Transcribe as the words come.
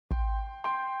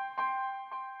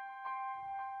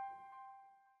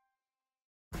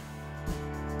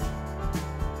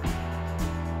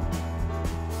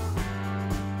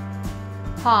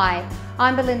Hi,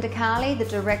 I'm Belinda Carley, the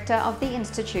Director of the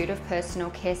Institute of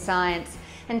Personal Care Science,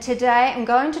 and today I'm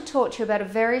going to talk to you about a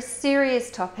very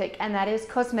serious topic, and that is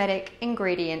cosmetic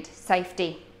ingredient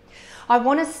safety. I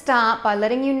want to start by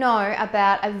letting you know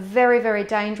about a very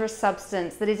dangerous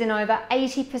substance that is in over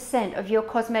 80% of your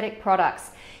cosmetic products.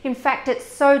 In fact, it's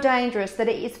so dangerous that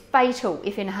it is fatal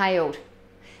if inhaled.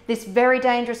 This very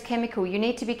dangerous chemical you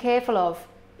need to be careful of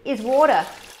is water.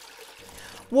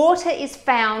 Water is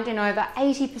found in over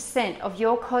 80% of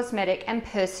your cosmetic and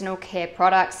personal care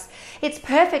products. It's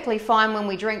perfectly fine when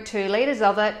we drink 2 litres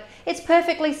of it. It's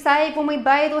perfectly safe when we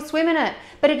bathe or swim in it,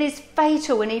 but it is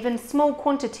fatal in even small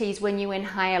quantities when you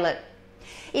inhale it.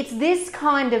 It's this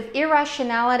kind of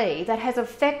irrationality that has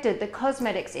affected the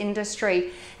cosmetics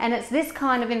industry, and it's this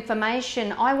kind of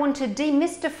information I want to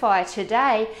demystify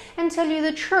today and tell you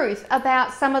the truth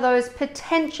about some of those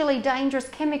potentially dangerous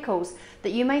chemicals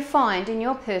that you may find in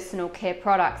your personal care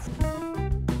products.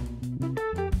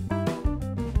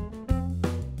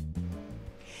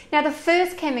 Now, the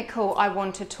first chemical I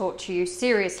want to talk to you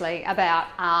seriously about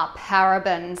are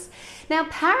parabens. Now,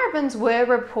 parabens were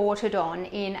reported on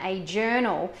in a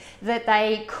journal that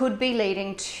they could be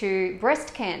leading to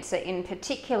breast cancer in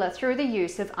particular through the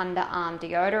use of underarm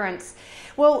deodorants.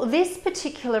 Well, this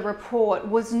particular report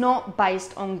was not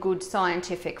based on good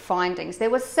scientific findings. There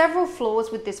were several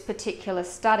flaws with this particular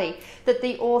study that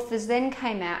the authors then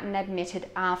came out and admitted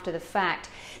after the fact.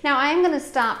 Now, I am going to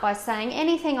start by saying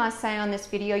anything I say on this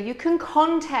video, you can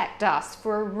contact us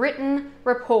for a written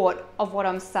report of what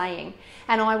I'm saying,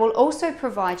 and I will also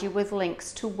provide you with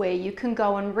links to where you can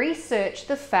go and research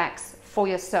the facts for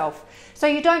yourself. So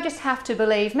you don't just have to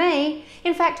believe me.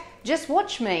 In fact, just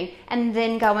watch me and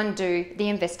then go and do the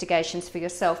investigations for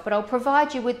yourself. But I'll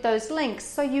provide you with those links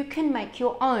so you can make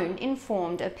your own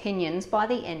informed opinions by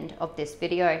the end of this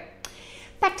video.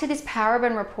 Back to this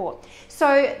paraben report.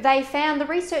 So the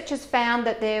researchers found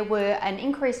that there were an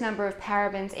increased number of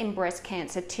parabens in breast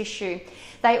cancer tissue.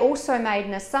 They also made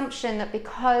an assumption that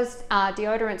because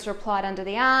deodorants are applied under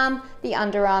the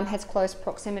underarm has close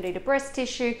proximity to breast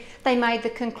tissue. They made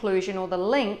the conclusion or the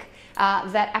link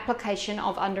that application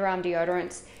of underarm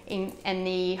deodorants and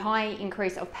the high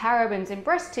increase of parabens in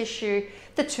breast tissue,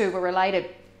 the two were related.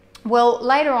 Well,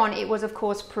 later on it was of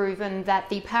course proven that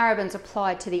the parabens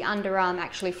applied to the underarm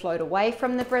actually flowed away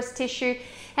from the breast tissue,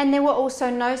 and there were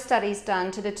also no studies done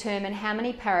to determine how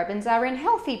many parabens are in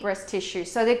healthy breast tissue.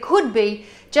 So there could be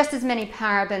just as many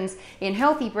parabens in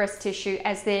healthy breast tissue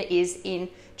as there is in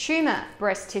tumour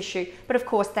breast tissue, but of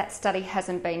course that study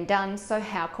hasn't been done, so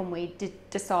how can we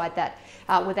decide that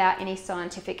without any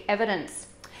scientific evidence?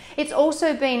 It's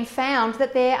also been found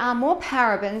that there are more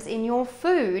parabens in your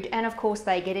food, and of course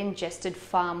they get ingested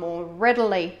far more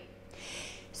readily.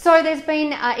 So there's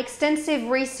been extensive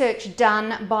research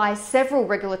done by several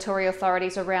regulatory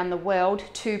authorities around the world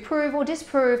to prove or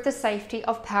disprove the safety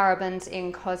of parabens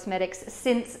in cosmetics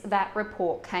since that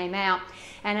report came out.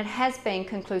 And it has been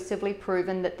conclusively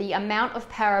proven that the amount of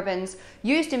parabens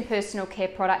used in personal care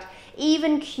product,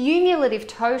 even cumulative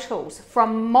totals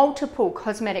from multiple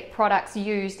cosmetic products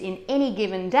used in any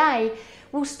given day,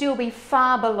 will still be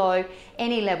far below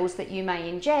any levels that you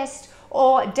may ingest,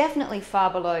 or definitely far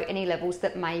below any levels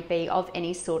that may be of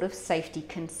any sort of safety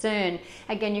concern.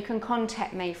 Again, you can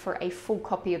contact me for a full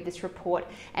copy of this report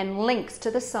and links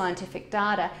to the scientific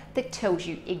data that tells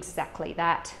you exactly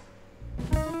that.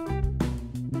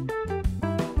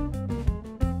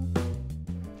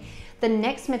 The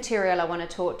next material I want to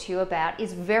talk to you about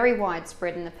is very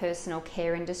widespread in the personal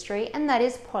care industry, and that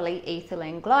is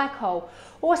polyethylene glycol,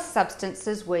 or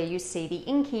substances where you see the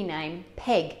inky name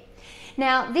PEG.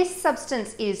 Now, this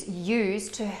substance is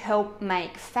used to help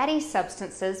make fatty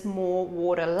substances more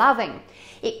water-loving.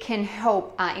 It can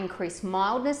help increase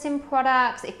mildness in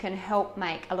products. It can help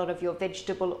make a lot of your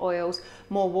vegetable oils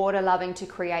more water-loving to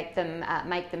create them,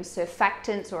 make them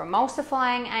surfactants or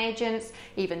emulsifying agents,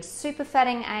 even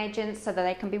superfatting agents, so that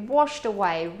they can be washed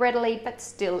away readily but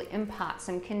still impart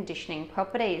some conditioning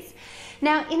properties.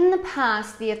 Now, in the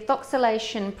past, the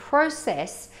ethoxylation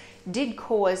process did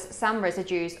cause some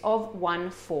residues of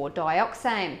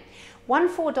 1,4-dioxane.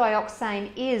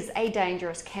 1,4-dioxane is a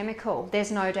dangerous chemical,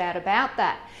 there's no doubt about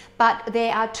that, but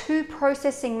there are 2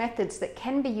 processing methods that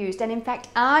can be used, and in fact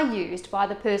are used by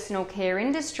the personal care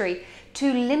industry,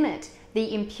 to limit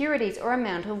the impurities or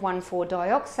amount of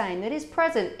 1,4-dioxane that is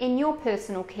present in your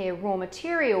personal care raw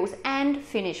materials and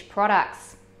finished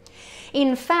products.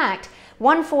 In fact,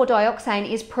 1,4-dioxane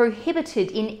is prohibited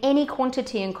in any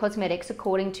quantity in cosmetics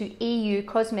according to EU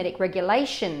cosmetic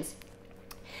regulations.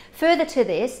 Further to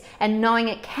this, and knowing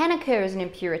it can occur as an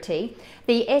impurity,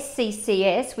 the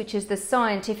SCCS, which is the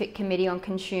Scientific Committee on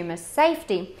Consumer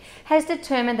Safety, has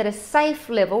determined that a safe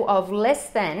level of less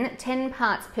than 10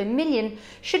 parts per million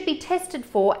should be tested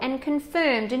for and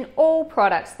confirmed in all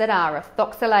products that are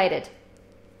ethoxylated.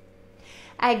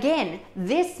 Again,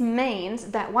 this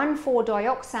means that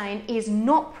 1,4-dioxane is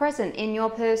not present in your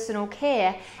personal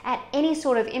care at any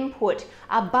sort of input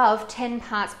above 10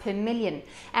 parts per million,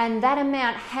 and that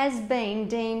amount has been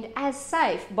deemed as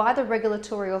safe by the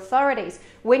regulatory authorities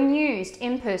when used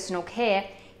in personal care,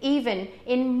 even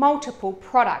in multiple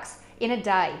products in a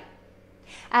day.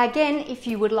 Again, if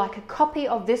you would like a copy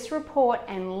of this report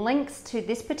and links to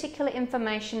this particular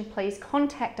information, please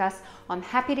contact us. I'm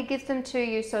happy to give them to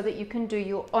you so that you can do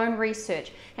your own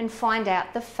research and find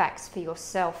out the facts for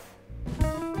yourself.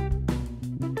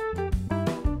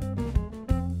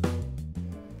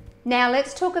 Now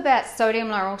let's talk about sodium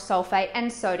lauryl sulfate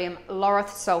and sodium lauryl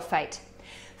sulfate.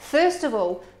 First of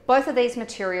all, both of these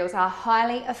materials are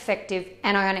highly effective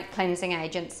anionic cleansing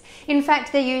agents. In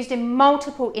fact, they're used in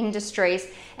multiple industries,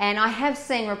 and I have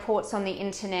seen reports on the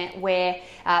internet where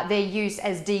their use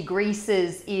as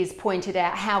degreasers is pointed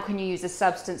out. How can you use a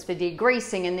substance for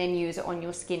degreasing and then use it on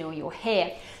your skin or your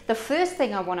hair? The first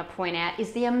thing I want to point out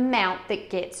is the amount that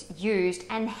gets used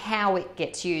and how it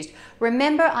gets used.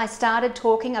 Remember, I started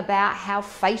talking about how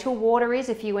fatal water is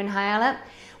if you inhale it?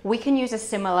 We can use a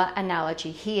similar analogy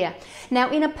here.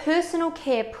 Now, in a personal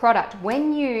care product,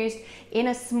 when used in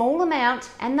a small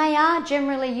amount, and they are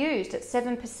generally used at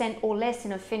 7% or less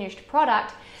in a finished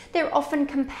product, they're often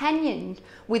companioned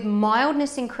with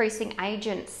mildness increasing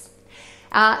agents,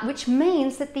 which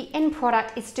means that the end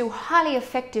product is still highly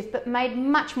effective but made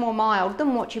much more mild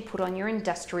than what you put on your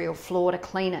industrial floor to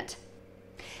clean it.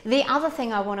 The other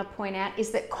thing I want to point out is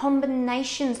that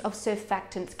combinations of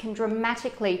surfactants can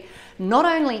dramatically not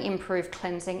only improve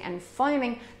cleansing and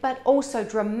foaming, but also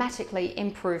dramatically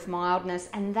improve mildness,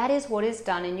 and that is what is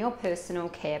done in your personal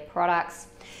care products.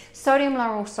 Sodium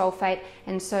lauryl sulfate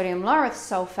and sodium lauryl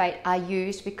sulfate are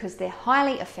used because they're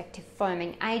highly effective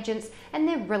foaming agents and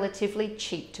they're relatively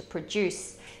cheap to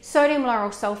produce. Sodium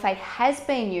lauryl sulfate has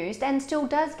been used and still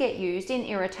does get used in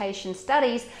irritation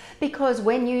studies because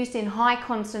when used in high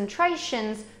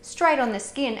concentrations straight on the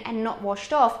skin and not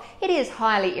washed off, it is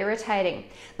highly irritating.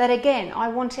 But again, I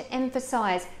want to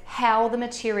emphasize how the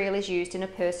material is used in a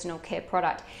personal care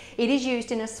product. It is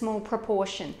used in a small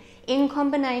proportion, in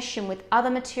combination with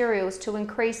other materials to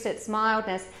increase its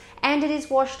mildness, and it is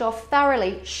washed off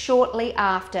thoroughly shortly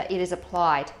after it is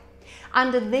applied.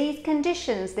 Under these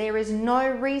conditions, there is no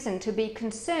reason to be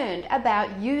concerned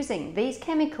about using these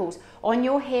chemicals on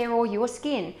your hair or your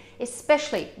skin,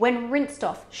 especially when rinsed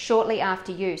off shortly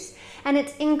after use. And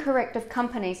it's incorrect of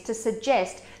companies to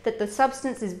suggest that the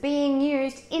substance is being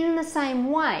used in the same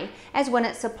way as when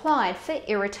it's applied for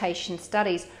irritation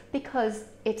studies, because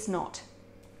it's not.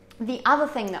 The other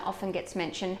thing that often gets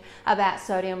mentioned about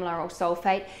sodium lauryl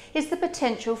sulfate is the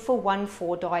potential for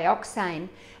 1,4-dioxane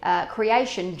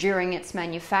creation during its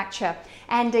manufacture.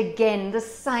 And again, the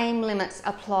same limits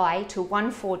apply to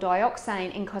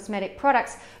 1,4-dioxane in cosmetic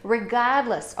products,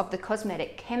 regardless of the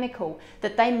cosmetic chemical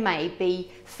that they may be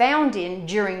found in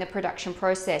during the production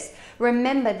process.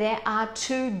 Remember, there are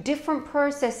two different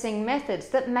processing methods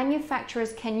that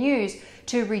manufacturers can use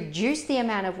to reduce the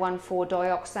amount of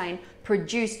 1,4-dioxane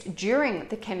produced during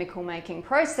the chemical making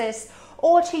process,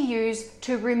 or to use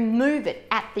to remove it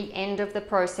at the end of the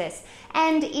process.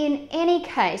 And in any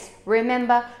case,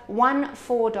 remember,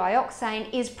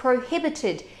 1,4-dioxane is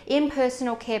prohibited in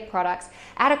personal care products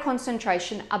at a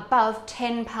concentration above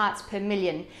 10 parts per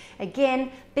million.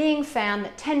 Again, being found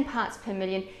that 10 parts per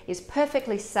million is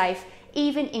perfectly safe,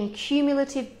 even in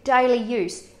cumulative daily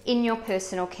use in your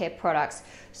personal care products.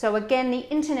 So again, the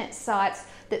internet sites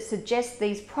that suggest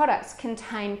these products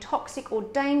contain toxic or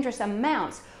dangerous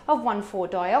amounts of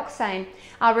 1,4-dioxane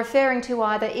are referring to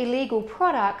either illegal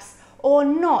products or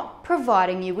not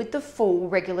providing you with the full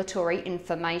regulatory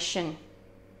information.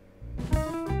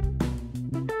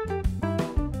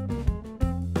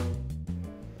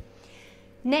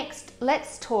 Next,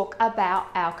 let's talk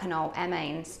about alkynyl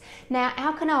amines. Now,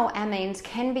 alkynyl amines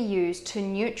can be used to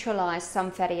neutralize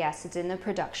some fatty acids in the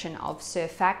production of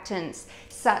surfactants,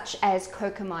 such as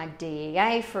cocamide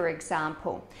DEA, for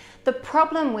example. The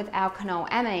problem with alkynyl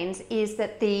amines is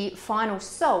that the final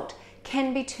salt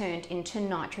can be turned into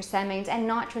nitrous amines, and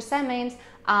nitrous amines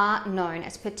are known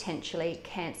as potentially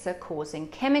cancer-causing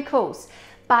chemicals.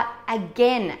 But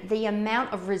again, the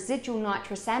amount of residual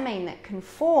nitrous amine that can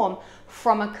form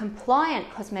from a compliant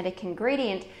cosmetic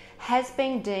ingredient has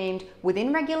been deemed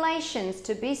within regulations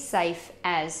to be safe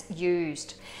as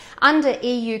used. Under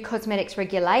EU cosmetics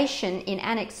regulation in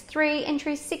Annex 3,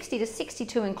 entries 60 to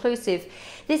 62 inclusive,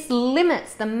 this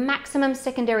limits the maximum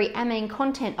secondary amine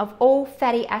content of all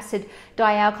fatty acid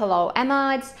dialkyl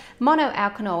amides,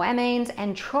 monoalkyl amines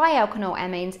and trialkyl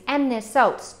amines and their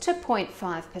salts to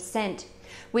 0.5%,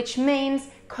 which means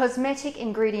cosmetic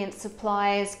ingredient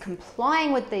suppliers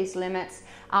complying with these limits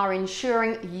are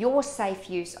ensuring your safe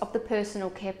use of the personal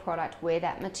care product where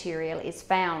that material is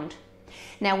found.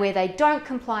 Now, where they don't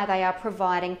comply, they are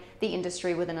providing the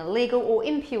industry with an illegal or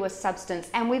impure substance,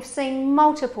 and we've seen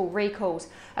multiple recalls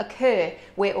occur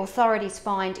where authorities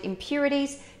find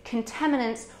impurities,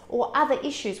 contaminants, or other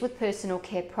issues with personal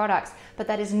care products. But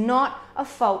that is not a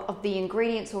fault of the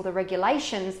ingredients or the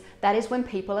regulations. That is when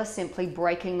people are simply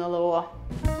breaking the law.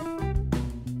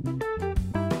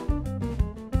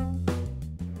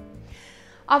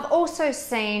 I've also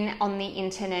seen on the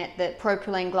internet that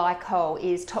propylene glycol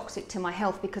is toxic to my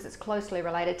health because it's closely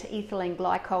related to ethylene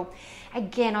glycol.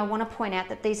 Again, I want to point out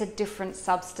that these are different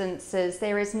substances.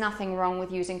 There is nothing wrong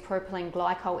with using propylene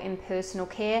glycol in personal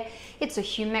care. It's a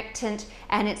humectant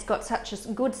and it's got such a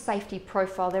good safety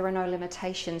profile, there are no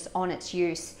limitations on its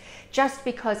use. Just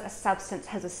because a substance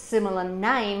has a similar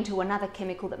name to another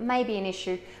chemical that may be an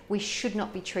issue, we should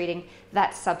not be treating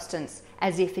that substance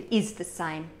as if it is the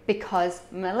same, because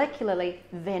molecularly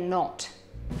they're not.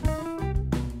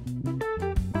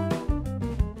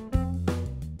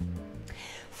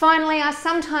 Finally, I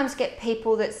sometimes get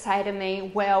people that say to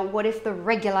me, well, what if the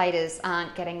regulators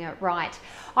aren't getting it right?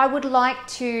 I would like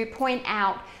to point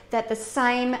out that the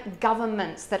same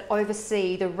governments that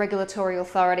oversee the regulatory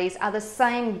authorities are the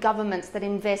same governments that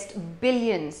invest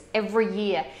billions every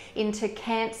year into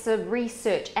cancer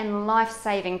research and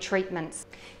life-saving treatments.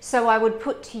 So I would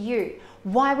put to you,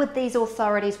 why would these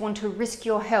authorities want to risk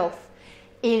your health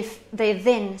if they're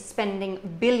then spending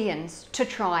billions to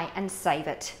try and save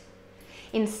it?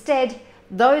 Instead,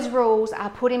 those rules are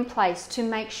put in place to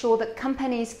make sure that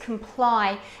companies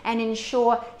comply and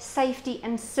ensure safety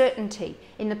and certainty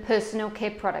in the personal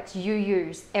care products you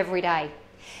use every day.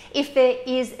 If there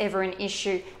is ever an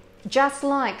issue, just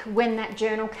like when that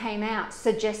journal came out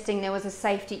suggesting there was a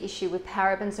safety issue with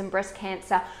parabens and breast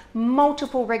cancer,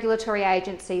 multiple regulatory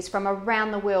agencies from around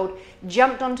the world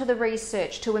jumped onto the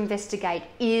research to investigate,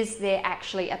 is there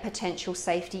actually a potential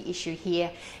safety issue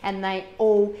here? And they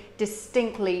all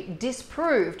distinctly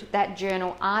disproved that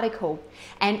journal article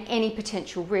and any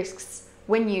potential risks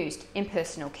when used in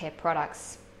personal care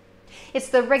products. It's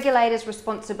the regulator's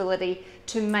responsibility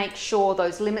to make sure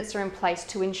those limits are in place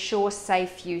to ensure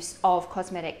safe use of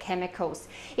cosmetic chemicals.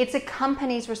 It's a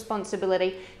company's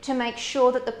responsibility to make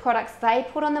sure that the products they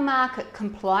put on the market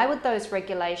comply with those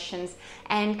regulations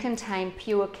and contain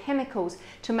pure chemicals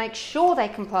to make sure they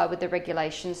comply with the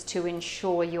regulations to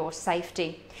ensure your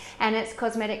safety. And it's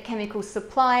cosmetic chemical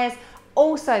suppliers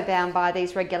also bound by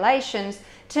these regulations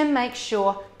to make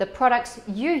sure the products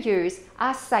you use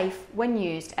are safe when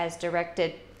used as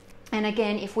directed. And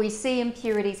again, if we see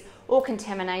impurities or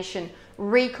contamination,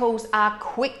 recalls are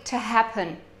quick to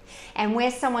happen. And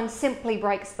where someone simply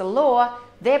breaks the law,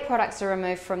 their products are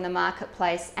removed from the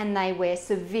marketplace and they wear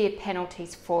severe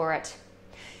penalties for it.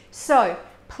 So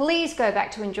please go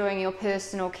back to enjoying your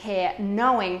personal care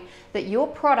knowing that your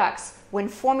products, when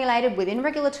formulated within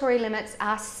regulatory limits,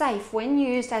 are safe when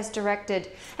used as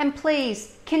directed. And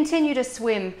please continue to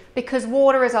swim because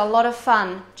water is a lot of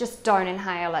fun, just don't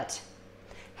inhale it.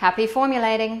 Happy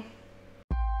formulating!